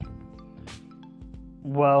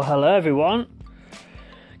Well, hello everyone.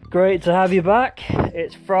 Great to have you back.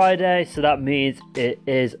 It's Friday, so that means it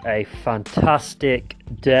is a fantastic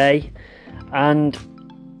day, and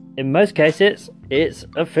in most cases, it's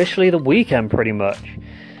officially the weekend pretty much.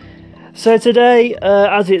 So today,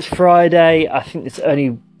 as it's Friday, I think there's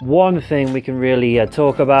only one thing we can really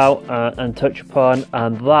talk about and touch upon,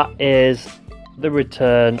 and that is the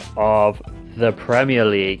return of the Premier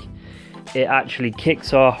League. It actually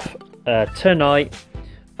kicks off tonight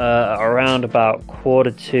around about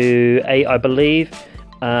 7:45, I believe,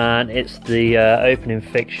 and it's the opening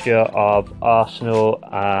fixture of Arsenal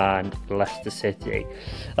and Leicester City.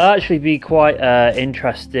 That'll actually be quite an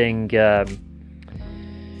interesting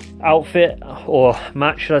outfit or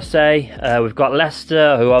match, should I say. We've got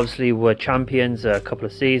Leicester, who obviously were champions a couple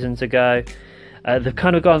of seasons ago. They've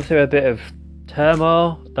kind of gone through a bit of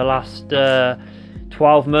turmoil the last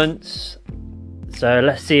 12 months. So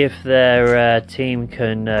let's see if their team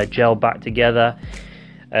can gel back together.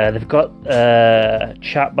 They've got a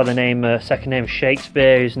chap by the name, second name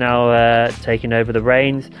Shakespeare, who's now taking over the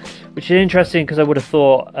reins, which is interesting because I would have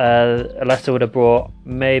thought Leicester would have brought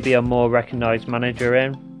maybe a more recognised manager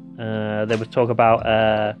in. There was talk about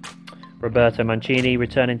Roberto Mancini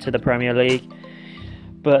returning to the Premier League,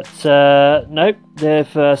 but nope,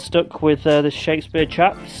 they've stuck with the Shakespeare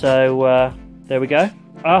chap. So there we go.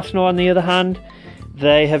 Arsenal, on the other hand,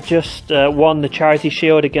 they have just won the Charity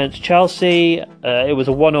Shield against Chelsea. It was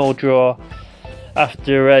a 1-1 draw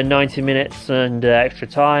after 90 minutes and extra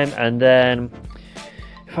time, and then,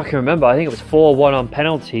 if I can remember, I think it was 4-1 on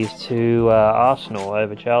penalties to Arsenal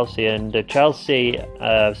over Chelsea. And Chelsea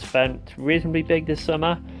spent reasonably big this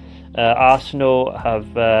summer. Arsenal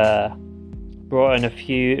have brought in a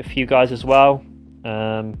few guys as well.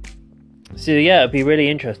 So yeah, it'll be really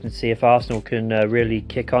interesting to see if Arsenal can really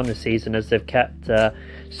kick on the season, as they've kept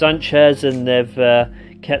Sanchez and they've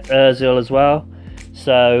kept Ozil as well.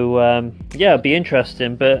 So yeah, it'll be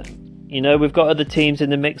interesting. But you know, we've got other teams in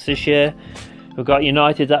the mix this year. We've got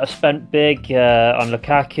United that have spent big on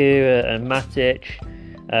Lukaku and Matic.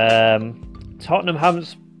 Tottenham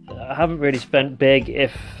haven't really spent big.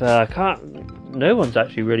 No one's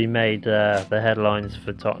actually really made the headlines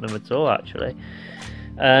for Tottenham at all, actually.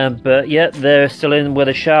 But yeah, they're still in with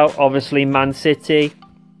a shout. Obviously, Man City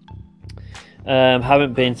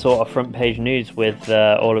haven't been sort of front page news with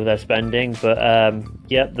all of their spending, but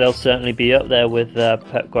yeah, they'll certainly be up there with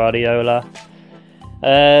Pep Guardiola.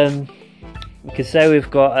 We could say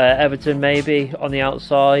we've got Everton maybe on the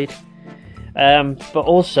outside, but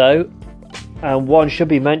also one should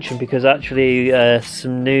be mentioned because actually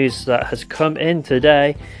some news that has come in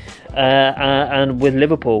today, and with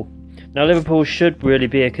Liverpool. Now, Liverpool should really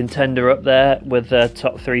be a contender up there with a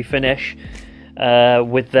top 3 finish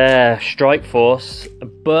with their strike force,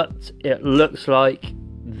 but it looks like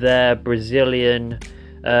their Brazilian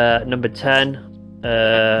number 10,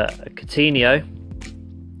 Coutinho,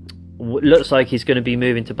 looks like he's going to be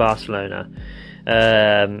moving to Barcelona.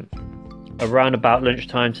 Around about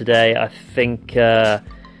lunchtime today, I think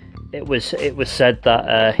it was said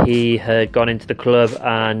that he had gone into the club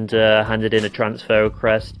and handed in a transfer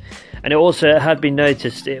request. And it also had been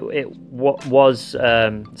noticed, it was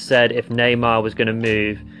said if Neymar was going to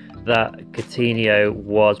move, that Coutinho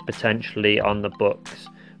was potentially on the books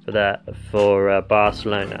for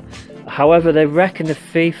Barcelona. However, they reckon the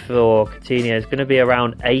fee for Coutinho is going to be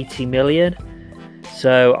around 80 million.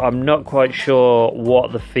 So I'm not quite sure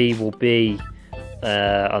what the fee will be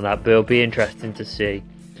on that, but it'll be interesting to see.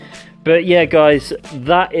 But yeah, guys,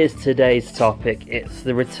 that is today's topic. It's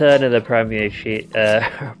the return of the Premiership.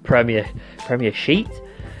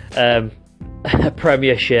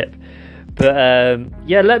 But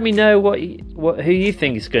yeah, let me know who you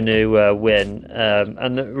think is going to win,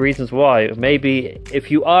 and the reasons why. Maybe if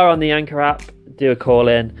you are on the Anchor app, do a call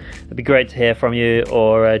in. It'd be great to hear from you,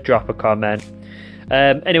 or drop a comment.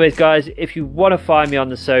 Anyways, guys, if you want to find me on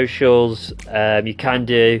the socials, you can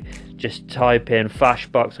do. Just type in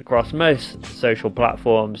Fashbox across most social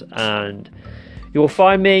platforms and you'll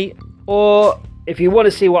find me. Or if you want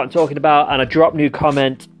to see what I'm talking about and I drop new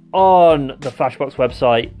comment on the Fashbox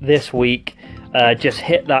website this week, just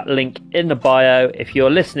hit that link in the bio. If you're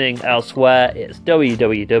listening elsewhere, it's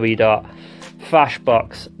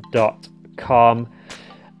www.fashbox.com.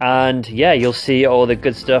 And yeah, you'll see all the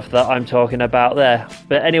good stuff that I'm talking about there.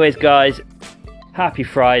 But anyways, guys, happy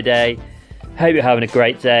Friday. Hope you're having a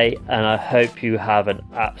great day, and I hope you have an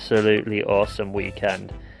absolutely awesome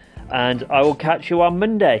weekend. And I will catch you on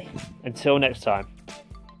Monday. Until next time.